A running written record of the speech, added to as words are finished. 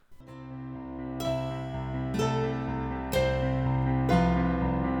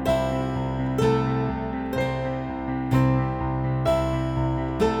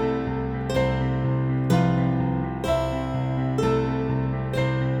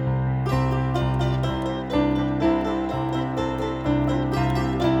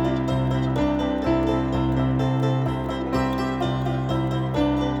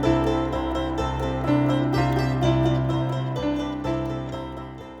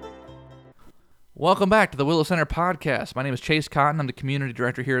Welcome back to the Willow Center podcast. My name is Chase Cotton. I'm the community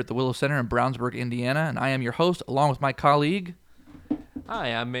director here at the Willow Center in Brownsburg, Indiana, and I am your host along with my colleague. Hi,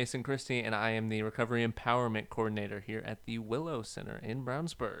 I'm Mason Christie, and I am the Recovery Empowerment Coordinator here at the Willow Center in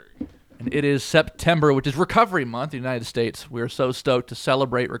Brownsburg. And it is September, which is Recovery Month in the United States. We are so stoked to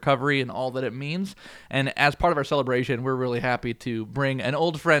celebrate recovery and all that it means. And as part of our celebration, we're really happy to bring an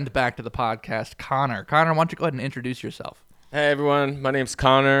old friend back to the podcast, Conor. Conor, why don't you go ahead and introduce yourself? Hey, everyone. My name's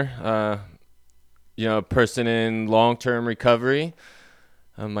Conor. A person in long-term recovery.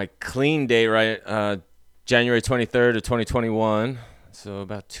 My clean date, January 23rd of 2021. So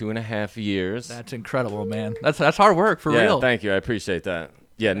about 2.5 years. That's incredible, man. That's hard work, for real. Yeah, thank you. I appreciate that.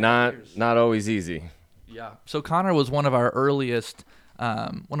 Yeah, not always easy. Yeah. So Conor was one of our earliest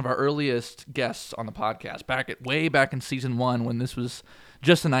guests on the podcast way back in season 1 when this was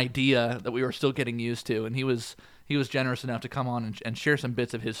just an idea that we were still getting used to, and he was generous enough to come on and share some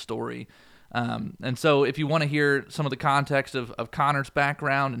bits of his story. And so if you want to hear some of the context of Conor's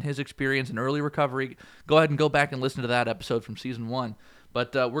background and his experience in early recovery, go ahead and go back and listen to that episode from season 1.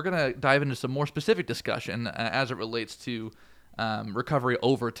 But we're going to dive into some more specific discussion as it relates to recovery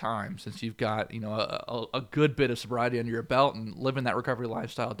over time, since you've got a good bit of sobriety under your belt and living that recovery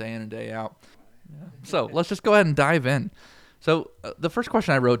lifestyle day in and day out. Yeah. So let's just go ahead and dive in. So the first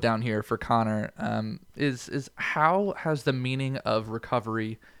question I wrote down here for Conor is how has the meaning of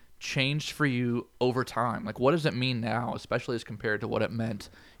recovery changed for you over time? Like, what does it mean now, especially as compared to what it meant,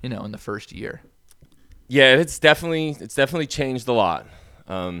 in the first year? Yeah, it's definitely changed a lot.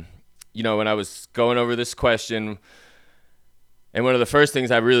 When I was going over this question, and one of the first things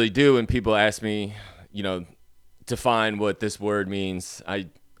I really do when people ask me, define what this word means, I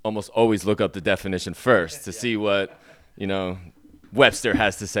almost always look up the definition first to see what, Webster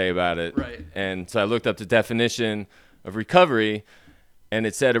has to say about it. Right. And so I looked up the definition of recovery, and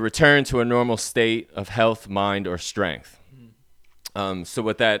it said a return to a normal state of health, mind, or strength. So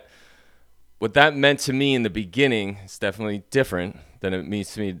what that meant to me in the beginning is definitely different than it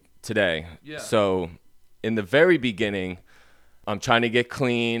means to me today. Yeah. So in the very beginning, I'm trying to get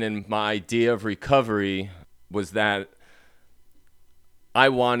clean, and my idea of recovery was that I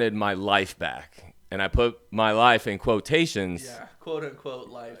wanted my life back. And I put my life in quotations. Yeah, quote unquote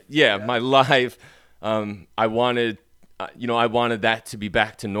life. Yeah, my life. I wanted that to be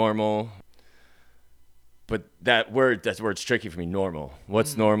back to normal. But that word's tricky for me, normal.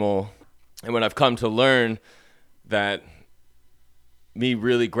 What's normal? And when I've come to learn that me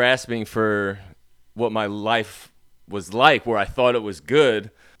really grasping for what my life was like, where I thought it was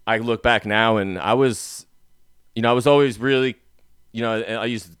good, I look back now and I was always really, I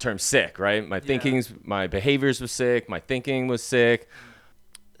use the term sick, right? My behaviors were sick, my thinking was sick.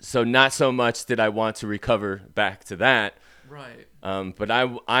 So not so much did I want to recover back to that. Right. But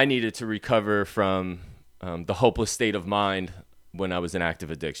I needed to recover from the hopeless state of mind when I was in active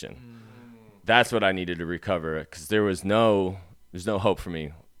addiction. That's what I needed to recover, because there's no hope for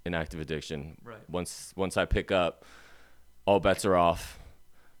me in active addiction. Right. Once I pick up, all bets are off.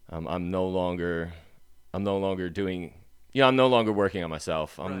 I'm no longer doing. I'm no longer working on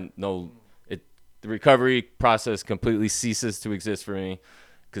myself. The recovery process completely ceases to exist for me,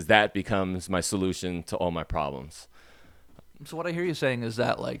 because that becomes my solution to all my problems. So what I hear you saying is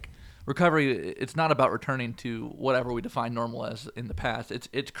that, recovery, it's not about returning to whatever we define normal as in the past.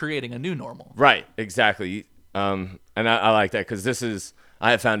 It's creating a new normal. Right, exactly. And I like that, because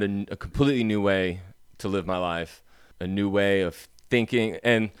I have found a completely new way to live my life, a new way of thinking.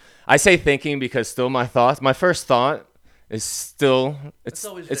 And I say thinking because still my first thought is still, it's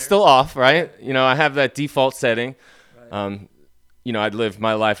still off, right? I have that default setting. Right. I'd lived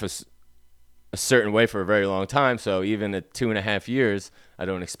my life a certain way for a very long time. So even at 2.5 years, I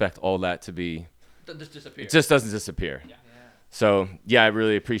don't expect all that to be. Doesn't just disappear. It just doesn't disappear. Yeah. So I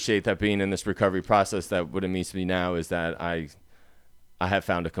really appreciate that being in this recovery process. That what it means to me now is that I have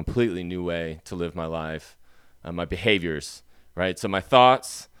found a completely new way to live my life, my behaviors, right? So my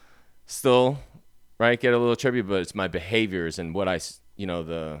thoughts still, right, get a little trippy, but it's my behaviors and what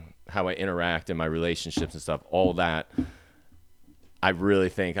how I interact in my relationships and stuff, all that. I really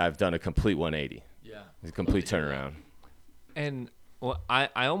think I've done a complete 180. Yeah. A complete turnaround. And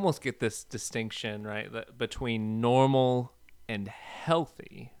I almost get this distinction, right, between normal and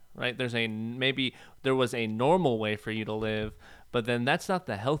healthy, right? Maybe there was a normal way for you to live, but then that's not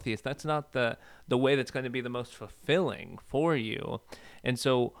the healthiest. That's not the way that's going to be the most fulfilling for you. And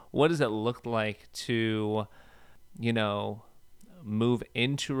so what does it look like to, move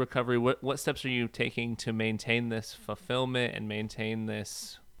into recovery? What steps are you taking to maintain this fulfillment and maintain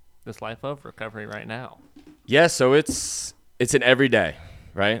this life of recovery right now? Yeah, so it's an everyday,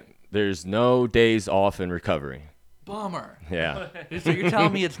 right? There's no days off in recovery. Bummer. Yeah. So you're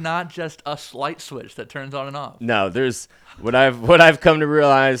telling me it's not just a light switch that turns on and off? No, there's what I've come to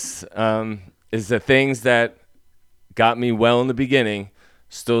realize is the things that got me well in the beginning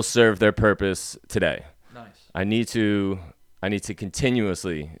still serve their purpose today. Nice. I need to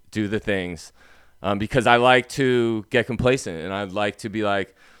continuously do the things because I like to get complacent, and I'd like to be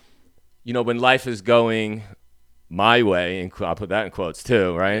like, when life is going my way, and I'll put that in quotes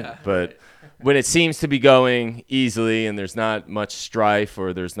too, right? Yeah, but right. when it seems to be going easily and there's not much strife,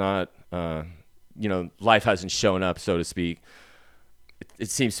 or there's not, life hasn't shown up, so to speak, it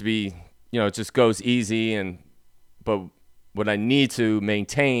seems to be, it just goes easy. But what I need to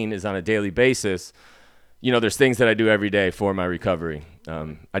maintain is on a daily basis, there's things that I do every day for my recovery.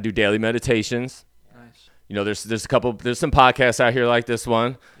 I do daily meditations. Nice. There's some podcasts out here like this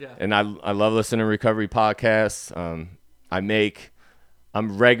one, Yeah. and I love listening to recovery podcasts.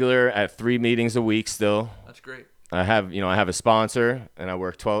 I'm regular at 3 meetings a week still. That's great. I have a sponsor, and I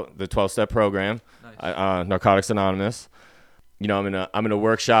work the 12-step program, Nice. Narcotics Anonymous. I'm in a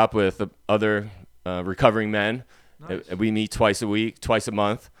workshop with other recovering men. Nice. We meet twice a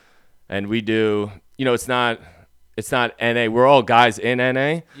month, and we do. It's not NA. We're all guys in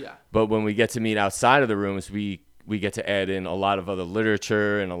NA. Yeah. But when we get to meet outside of the rooms, we get to add in a lot of other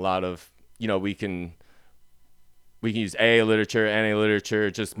literature, and a lot of we can use AA literature, NA literature,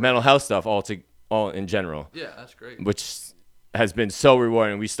 just mental health stuff all in general. Yeah, that's great. Which has been so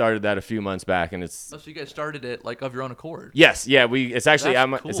rewarding. We started that a few months back, and it's So you guys started it like of your own accord. yes, yeah. It's actually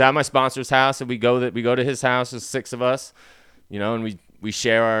That's it's cool. at my sponsor's house, and we go to his house. There's 6 of us, and we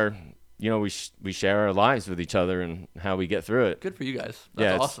share our we share our lives with each other and how we get through it. Good for you guys.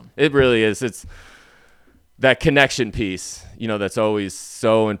 That's awesome. It really is. It's that connection piece, that's always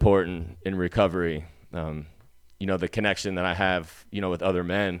so important in recovery. The connection that I have, with other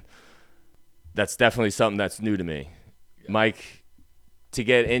men. That's definitely something that's new to me. Yeah. Mike, to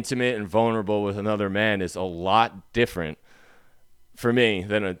get intimate and vulnerable with another man is a lot different for me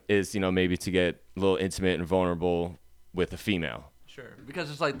than it is, maybe to get a little intimate and vulnerable with a female. Sure.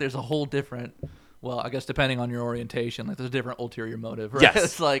 Because it's like there's a whole different, well, I guess depending on your orientation, like there's a different ulterior motive, right? Yes.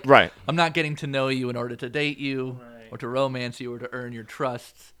 It's like, right. I'm not getting to know you in order to date you or to romance you or to earn your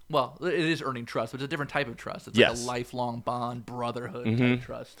trust. Well, it is earning trust, but it's a different type of trust. It's like a lifelong bond, brotherhood type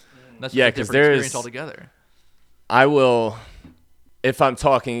trust. That's just a different experience altogether. I will, if I'm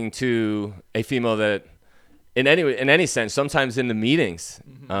talking to a female that, in any sense, sometimes in the meetings,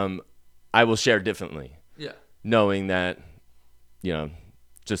 I will share differently. Yeah. Knowing that,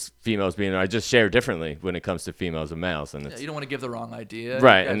 just females being, I just share differently when it comes to females and males, and you don't want to give the wrong idea,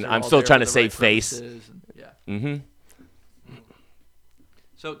 right? And I'm still trying to save face. Yeah. Mm-hmm.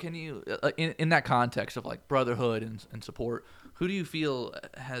 So can you, in that context of like brotherhood and support, who do you feel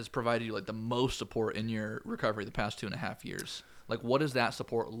has provided you like the most support in your recovery the past 2.5 years? Like, what does that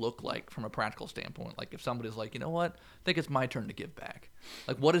support look like from a practical standpoint? Like, if somebody's like, you know what, I think it's my turn to give back.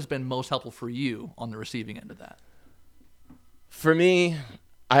 Like, what has been most helpful for you on the receiving end of that? For me,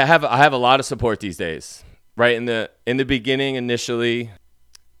 I have a lot of support these days. Right in the beginning, initially,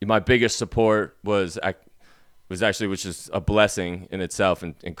 my biggest support was actually, which is a blessing in itself,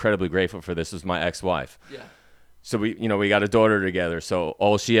 and incredibly grateful for this, was my ex-wife. Yeah. So we got a daughter together. So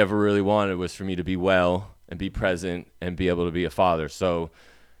all she ever really wanted was for me to be well and be present and be able to be a father. So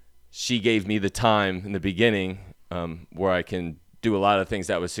she gave me the time in the beginning where I can do a lot of things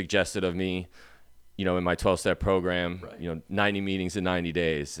that was suggested of me, in my 12-step program, right. 90 meetings in 90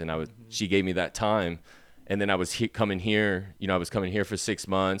 days. And she gave me that time. And then I was coming here, I was coming here for 6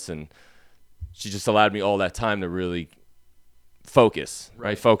 months, and she just allowed me all that time to really focus,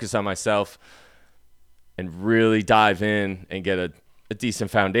 right? Focus on myself and really dive in and get a decent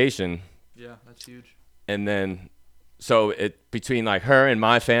foundation. Yeah, that's huge. And then, so between like her and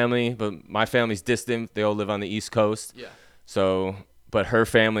my family, but my family's distant. They all live on the East Coast. Yeah. So, but her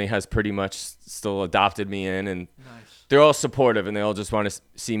family has pretty much still adopted me in, and nice. They're all supportive, and they all just want to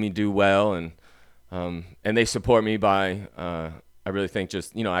see me do well. And they support me by, I really think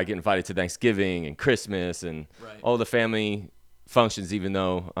just, I get invited to Thanksgiving and Christmas and all the family functions, even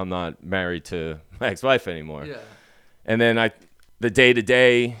though I'm not married to my ex-wife anymore. Yeah. And then the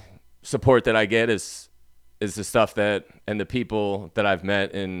day-to-day support that I get is the stuff and the people that I've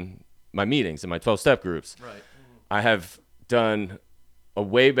met in my meetings, in my 12-step groups. Right. I have done a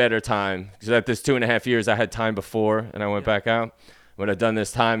way better time, because at this 2.5 years, I had time before and I went back out. What I've done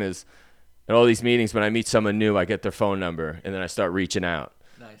this time is, at all these meetings, when I meet someone new, I get their phone number, and then I start reaching out.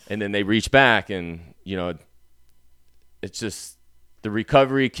 Nice. And then they reach back, and, it's just the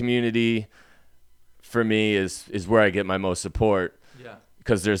recovery community for me is where I get my most support. Yeah.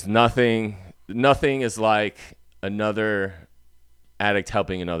 because there's nothing is like another addict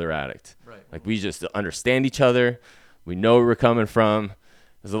helping another addict. Right. Like, we just understand each other. We know where we're coming from.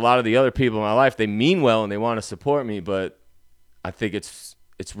 There's a lot of the other people in my life, they mean well and they want to support me, but I think it's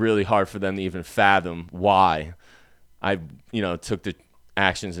really hard for them to even fathom why I, took the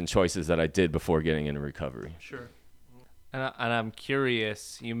actions and choices that I did before getting into recovery. Sure. And I'm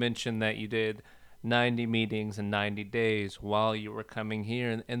curious, you mentioned that you did 90 meetings in 90 days while you were coming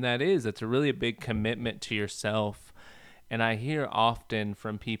here, and it's a really big commitment to yourself. And I hear often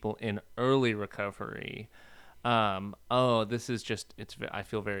from people in early recovery, this is just, I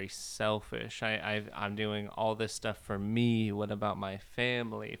feel very selfish. I'm doing all this stuff for me. What about my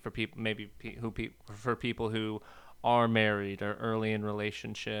family? For people, for people who are married or early in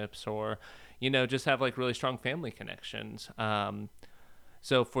relationships, or, just have like really strong family connections.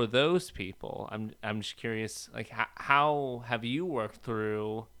 So for those people, I'm just curious, like, how have you worked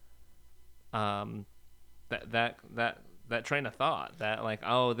through, that train of thought that, like,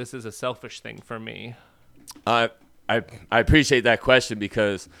 oh, this is a selfish thing for me? I appreciate that question,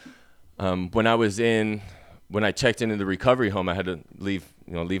 because when I checked into the recovery home, I had to leave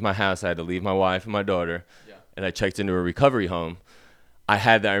my house. I had to leave my wife and my daughter, and I checked into a recovery home.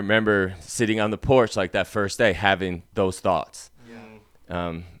 I remember sitting on the porch like that first day having those thoughts.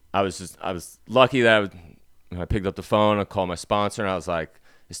 Yeah. I was lucky that I picked up the phone, I called my sponsor, and I was like,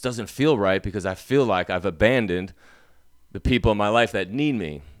 this doesn't feel right, because I feel like I've abandoned the people in my life that need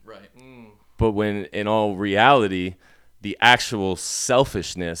me. Right. But when in all reality, the actual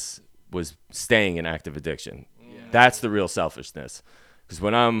selfishness was staying in active addiction. Yeah. That's the real selfishness. Because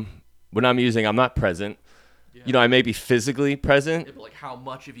when I'm using, I'm not present. Yeah. I may be physically present. Yeah, but like, how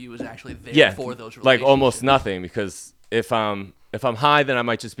much of you is actually there for those relationships? Like almost nothing, because if I'm high, then I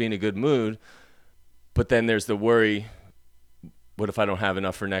might just be in a good mood. But then there's the worry, what if I don't have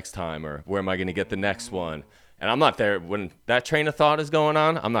enough for next time, or where am I going to get the next one? And I'm not there when that train of thought is going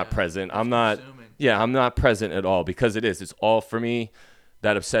on. I'm not present. I'm not present at all, because it's all, for me,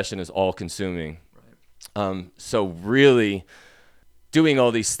 that obsession is all consuming. Right. So really doing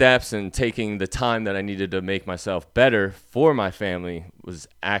all these steps and taking the time that I needed to make myself better for my family was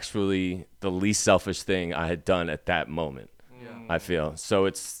actually the least selfish thing I had done at that moment. Yeah. I feel. So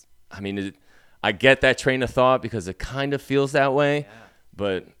I get that train of thought, because it kind of feels that way,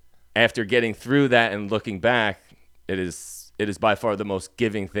 but after getting through that and looking back, it is by far the most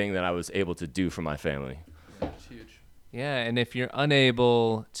giving thing that I was able to do for my family. That's huge. Yeah, and if you're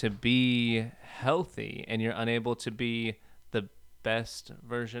unable to be healthy and you're unable to be the best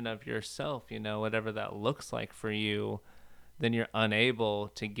version of yourself, whatever that looks like for you, then you're unable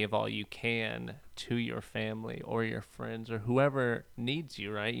to give all you can to your family or your friends or whoever needs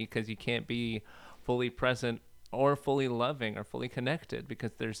you, right? Because you can't be fully present or fully loving or fully connected,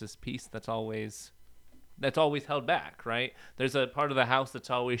 because there's this piece that's always held back, right? There's a part of the house that's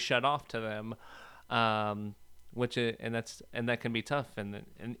always shut off to them, and that can be tough, and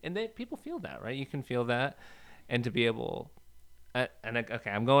people feel that, right? You can feel that, and to be able,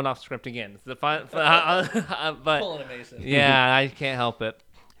 okay, I'm going off script again. It's but Pulling amazing. Yeah, I can't help it.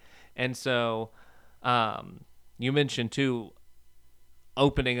 And so, you mentioned too,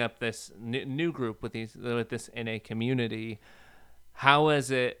 opening up this new group with this NA community. How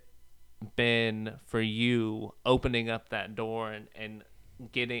has it been for you opening up that door and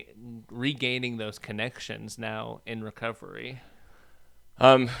regaining those connections now in recovery?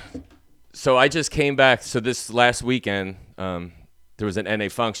 So I just came back. So this last weekend, there was an NA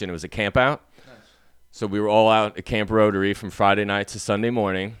function. It was a camp out. Nice. So we were all out at Camp Rotary from Friday night to Sunday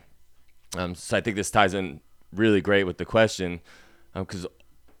morning. So I think this ties in really great with the question. Because,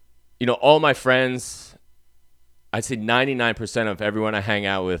 all my friends, I'd say 99% of everyone I hang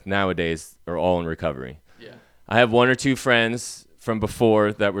out with nowadays are all in recovery. Yeah. I have one or two friends from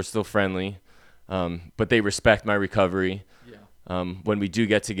before that were still friendly, but they respect my recovery. Yeah. When we do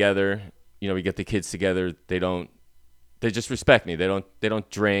get together, we get the kids together, they just respect me. They don't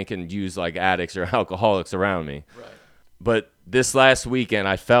drink and use like addicts or alcoholics around me. Right. But this last weekend,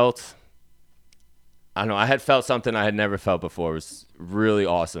 I had felt something I had never felt before. It was really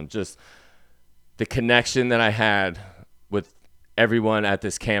awesome. Just the connection that I had with everyone at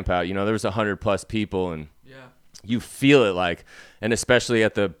this camp out. There was 100+ people, and you feel it, and especially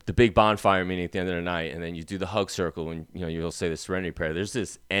at the big bonfire meeting at the end of the night, and then you do the hug circle, and you'll say the serenity prayer. There's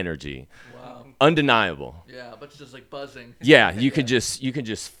this energy. Wow. Undeniable. Yeah, but it's just like buzzing. Yeah, you can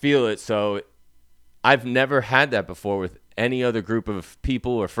just feel it. So I've never had that before with any other group of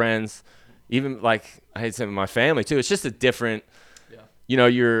people or friends. Even I had some of my family too. It's just a different,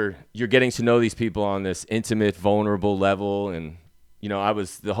 you're getting to know these people on this intimate, vulnerable level, and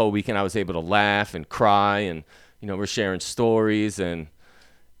the whole weekend I was able to laugh and cry, and we're sharing stories, and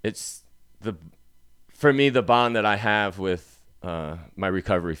it's for me the bond that I have with my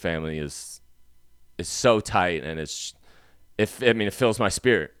recovery family is so tight, and it fills my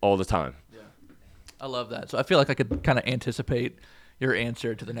spirit all the time. Yeah, I love that. So I feel like I could kind of anticipate your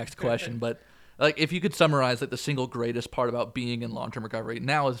answer to the next question, but like if you could summarize like the single greatest part about being in long-term recovery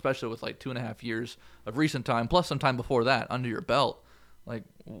now, especially with like 2.5 years of recent time plus some time before that under your belt, like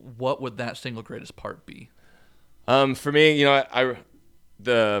what would that single greatest part be? For me,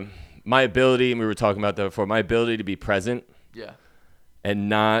 my ability, and we were talking about that before, my ability to be present, Yeah, and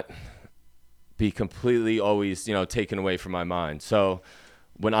not be completely always, taken away from my mind. So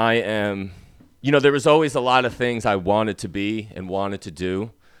when I am, there was always a lot of things I wanted to be and wanted to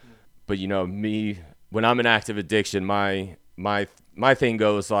do, but me, when I'm in active addiction, my thing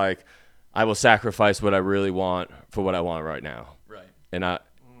goes like, I will sacrifice what I really want for what I want right now. right.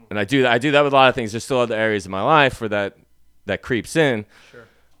 And I do that. I do that with a lot of things. There's still other areas of my life where that creeps in.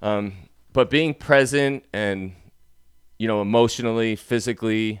 Sure. But being present and, emotionally,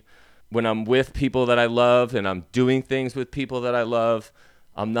 physically, when I'm with people that I love and I'm doing things with people that I love,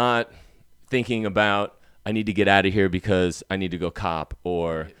 I'm not thinking about, I need to get out of here because I need to go cop,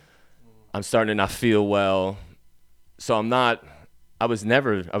 or I'm starting to not feel well. So I was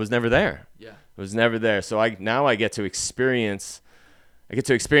never there. Yeah. I was never there. So now I get to experience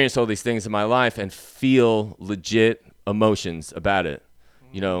all these things in my life and feel legit emotions about it,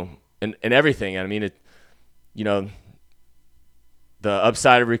 and everything. I mean, the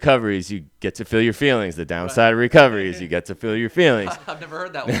upside of recovery is you get to feel your feelings. The downside of recovery is you get to feel your feelings. I've never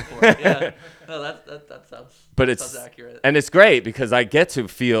heard that one before. Yeah. No, that sounds accurate. And it's great because I get to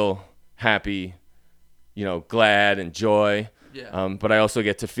feel happy, glad and joy. Yeah. But I also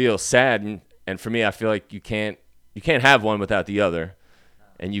get to feel sad. And for me, I feel like you can't have one without the other.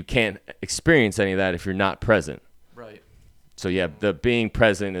 And you can't experience any of that if you're not present. Right. So yeah, the being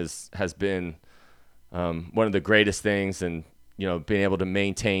present has been one of the greatest things, and being able to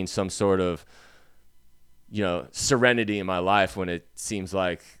maintain some sort of serenity in my life when it seems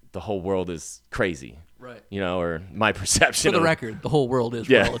like the whole world is crazy. Right. Or my perception. For the record, the whole world is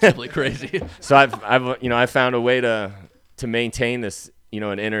Yeah. relatively crazy. So I've found a way to maintain this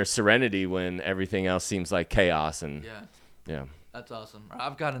an inner serenity when everything else seems like chaos, and yeah. That's awesome.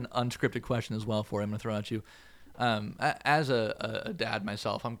 I've got an unscripted question as well for you. I'm going to throw at you. As a dad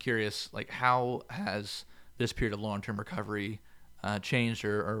myself, I'm curious, like, how has this period of long-term recovery changed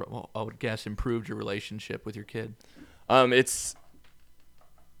or I would guess improved your relationship with your kid? It's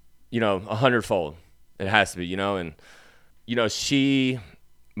 100-fold. It has to be, and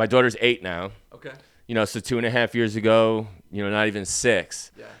my daughter's 8 now. Okay. So 2.5 years ago, not even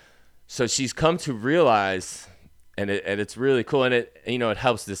 6. Yeah. So she's come to realize, and it's really cool, and it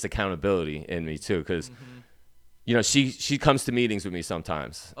helps this accountability in me too, because she comes to meetings with me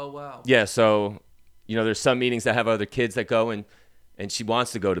sometimes. Oh wow. Yeah. So there's some meetings that have other kids that go, and she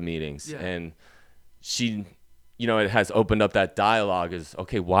wants to go to meetings, and she it has opened up that dialogue is,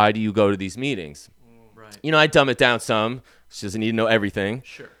 okay, why do you go to these meetings? Right. I dumb it down some. She doesn't need to know everything.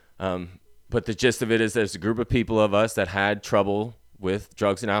 Sure. But the gist of it is there's a group of people of us that had trouble with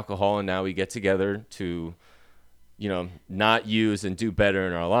drugs and alcohol, and now we get together to, not use and do better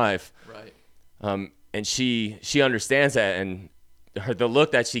in our life. Right. And she understands that, and the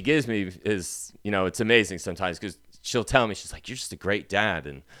look that she gives me is, it's amazing sometimes, because she'll tell me, she's like, you're just a great dad,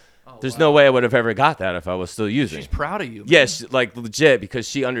 and there's no way I would have ever got that if I was still using. She's proud of you. Man. Yeah, like legit, because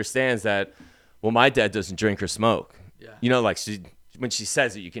she understands that, well, my dad doesn't drink or smoke. Yeah. Like when she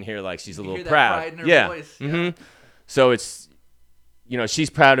says it, you can hear like she's a little hear that proud. pride in her voice. Yeah. Mm-hmm. So it's, she's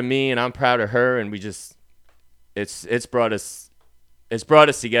proud of me and I'm proud of her, and we just, it's brought us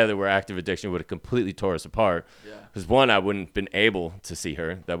together where active addiction would have completely tore us apart. Yeah. Because one, I wouldn't have been able to see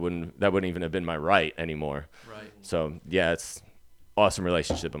her. That wouldn't even have been my right anymore. Right. So yeah, it's awesome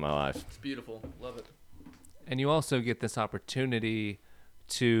relationship in my life. It's beautiful. Love it. And you also get this opportunity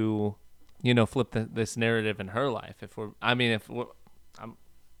to, flip this narrative in her life. I'm going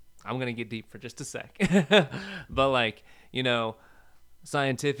to get deep for just a sec. But like,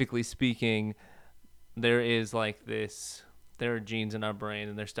 scientifically speaking, there are genes in our brain,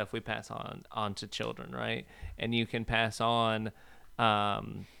 and there's stuff we pass on to children, right? And you can pass on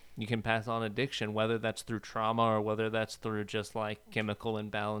addiction, whether that's through trauma or whether that's through just like chemical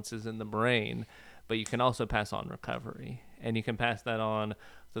imbalances in the brain. But you can also pass on recovery, and you can pass that on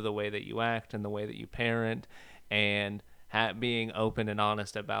through the way that you act and the way that you parent, and being open and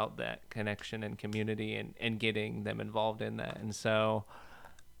honest about that connection and community, and getting them involved in that. And so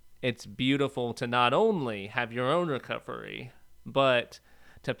it's beautiful to not only have your own recovery, but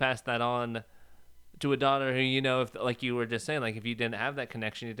to pass that on to a daughter who, if, like you were just saying, like if you didn't have that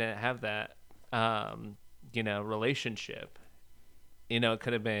connection, you didn't have that, relationship, it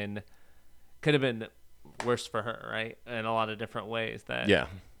could have been worse for her, right? In a lot of different ways.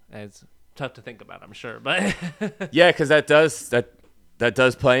 It's tough to think about, I'm sure, but yeah, because that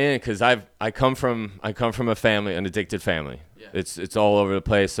does play in, because I come from a family, an addicted family. Yeah. It's all over the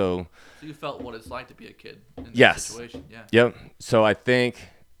place. So you felt what it's like to be a kid in that yes. situation. Yeah. Yep. So I think,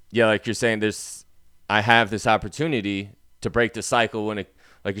 like you're saying, I have this opportunity to break the cycle when it,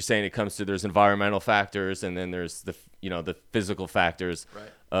 like you're saying, it comes to, there's environmental factors, and then there's the physical factors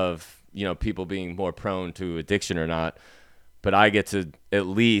of, people being more prone to addiction or not. But I get to at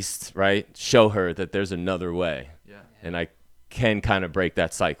least, right, show her that there's another way. Yeah. And I can kind of break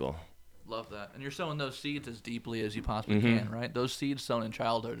that cycle. Love that. And you're sowing those seeds as deeply as you possibly can, right? Those seeds sown in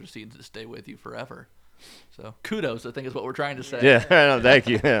childhood are seeds that stay with you forever. So kudos, I think, is what we're trying to say. Yeah, no, thank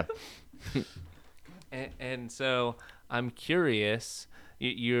you. Yeah. And so I'm curious,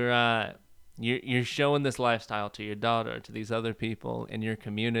 you're showing this lifestyle to your daughter, to these other people in your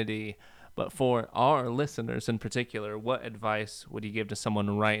community, but for our listeners in particular, what advice would you give to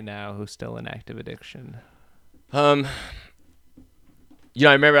someone right now who's still in active addiction? I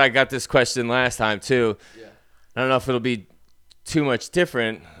remember I got this question last time too. Yeah. I don't know if it'll be too much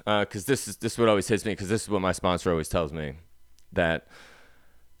different, because this is what always hits me, because this is what my sponsor always tells me, that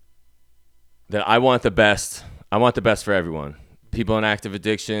I want the best. I want the best for everyone. People in active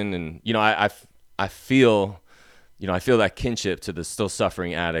addiction, and I feel that kinship to the still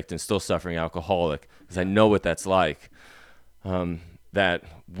suffering addict and still suffering alcoholic, because I know what that's like. That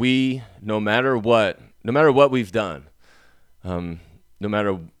we, no matter what we've done, no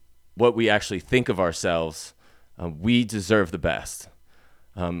matter what we actually think of ourselves, we deserve the best.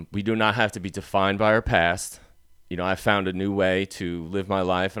 We do not have to be defined by our past. I found a new way to live my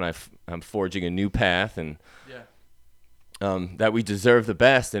life, and I'm forging a new path, and that we deserve the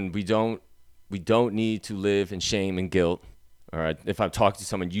best, and we don't need to live in shame and guilt. All right, if I'm talking to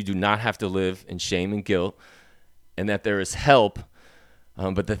someone, you do not have to live in shame and guilt, and that there is help.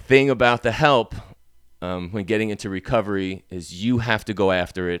 But the thing about the help, when getting into recovery, is you have to go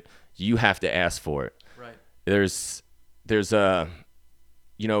after it. You have to ask for it. Right. There's a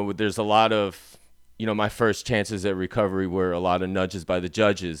lot of, my first chances at recovery were a lot of nudges by the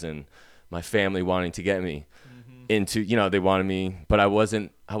judges and my family wanting to get me into, they wanted me, but I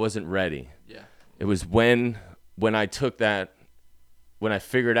wasn't ready. Yeah. It was when I took that, when I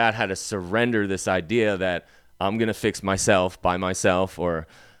figured out how to surrender this idea that I'm going to fix myself by myself, or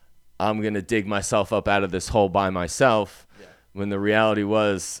I'm going to dig myself up out of this hole by myself, when the reality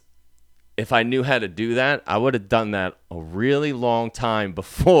was, if I knew how to do that, I would have done that a really long time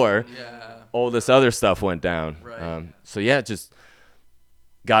before all this other stuff went down. Right. Just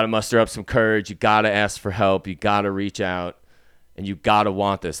got to muster up some courage. You got to ask for help. You got to reach out, and you got to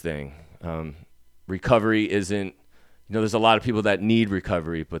want this thing. Recovery isn't, there's a lot of people that need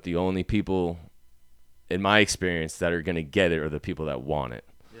recovery, but the only people, in my experience, that are going to get it are the people that want it.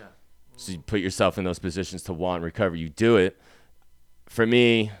 Yeah. So you put yourself in those positions to want recovery. You do it. For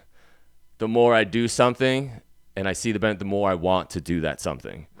me, the more I do something and I see the benefit, the more I want to do that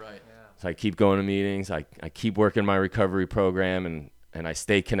something. Right. Yeah. So I keep going to meetings. I keep working my recovery program, and I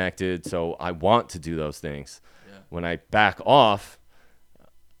stay connected. So I want to do those things. Yeah. When I back off,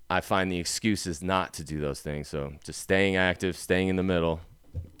 I find the excuses not to do those things. So just staying active, staying in the middle,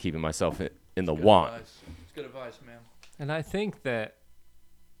 keeping myself in the want. It's good advice, man. And I think that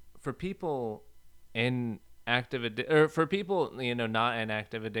for people in or for people, not in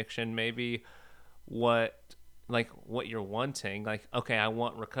active addiction, maybe what you're wanting, like, okay, I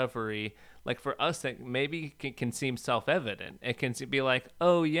want recovery. Like for us, that maybe can seem self-evident. It can be like,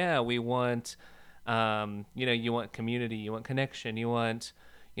 oh yeah, we want, you want community, you want connection, you want,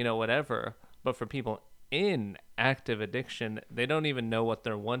 whatever. But for people in active addiction, they don't even know what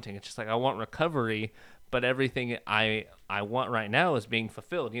they're wanting. It's just like, I want recovery, but everything I want right now is being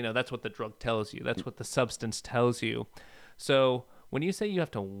fulfilled. That's what the drug tells you. That's what the substance tells you. So when you say you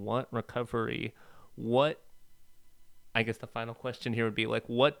have to want recovery, I guess the final question here would be like,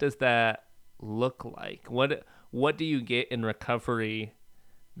 what does that look like? What do you get in recovery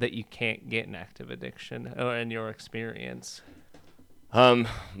that you can't get in active addiction, or in your experience? Well,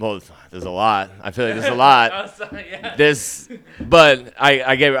 there's a lot. I feel like there's a lot. Oh, sorry, yeah. But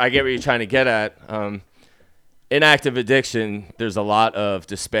I get what you're trying to get at. In active addiction, there's a lot of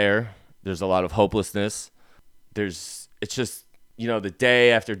despair. There's a lot of hopelessness. It's just, the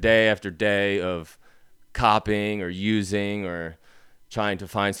day after day after day of copying or using or, trying to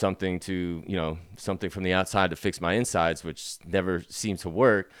find something to, something from the outside to fix my insides, which never seems to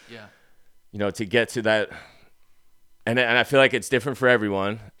work. Yeah. To get to that. And I feel like it's different for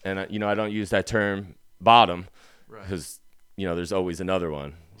everyone. And, I don't use that term bottom because, there's always another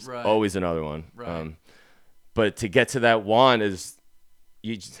one. Right. Always another one. Right. But to get to that one is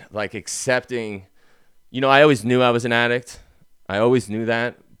you just, like accepting, I always knew I was an addict. I always knew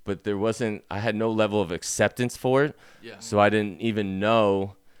that, but I had no level of acceptance for it. Yeah. So I didn't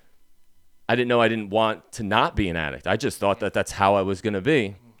know I didn't want to not be an addict. I just thought that that's how I was going to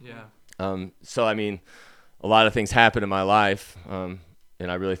be. Yeah. So, I mean, a lot of things happen in my life, and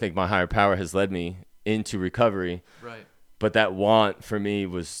I really think my higher power has led me into recovery. Right. But that want for me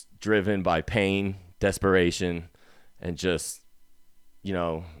was driven by pain, desperation, and just,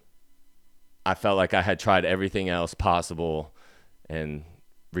 I felt like I had tried everything else possible, and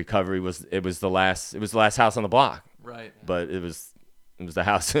recovery was the last house on the block. Right. But it was the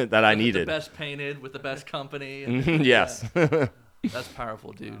house that I needed. The best painted with the best company. Yes. Yeah. That's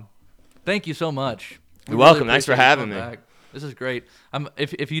powerful, dude. Thank you so much. You're welcome. Thanks for having me. Back. This is great.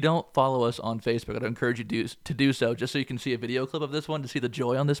 If you don't follow us on Facebook, I'd encourage you to do so, just so you can see a video clip of this one to see the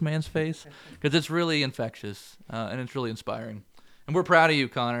joy on this man's face, because it's really infectious and it's really inspiring. And we're proud of you,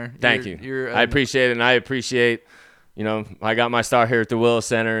 Conor. Thank you. I appreciate it, and I appreciate, I got my start here at the Willow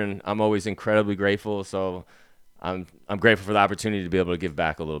Center, and I'm always incredibly grateful. So I'm grateful for the opportunity to be able to give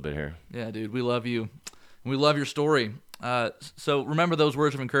back a little bit here. Yeah, dude, we love you. We love your story. So remember those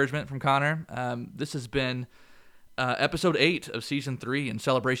words of encouragement from Conor. This has been episode 8 of season 3 in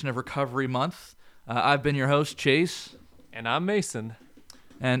celebration of Recovery Month. I've been your host, Chase. And I'm Mason.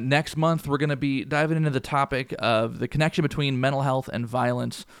 And next month, we're going to be diving into the topic of the connection between mental health and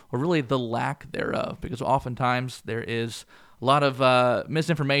violence, or really the lack thereof, because oftentimes there is a lot of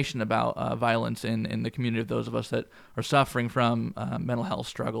misinformation about violence in the community of those of us that are suffering from mental health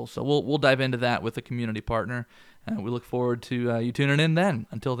struggles. So we'll dive into that with a community partner, and we look forward to you tuning in then.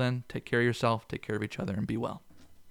 Until then, take care of yourself, take care of each other, and be well.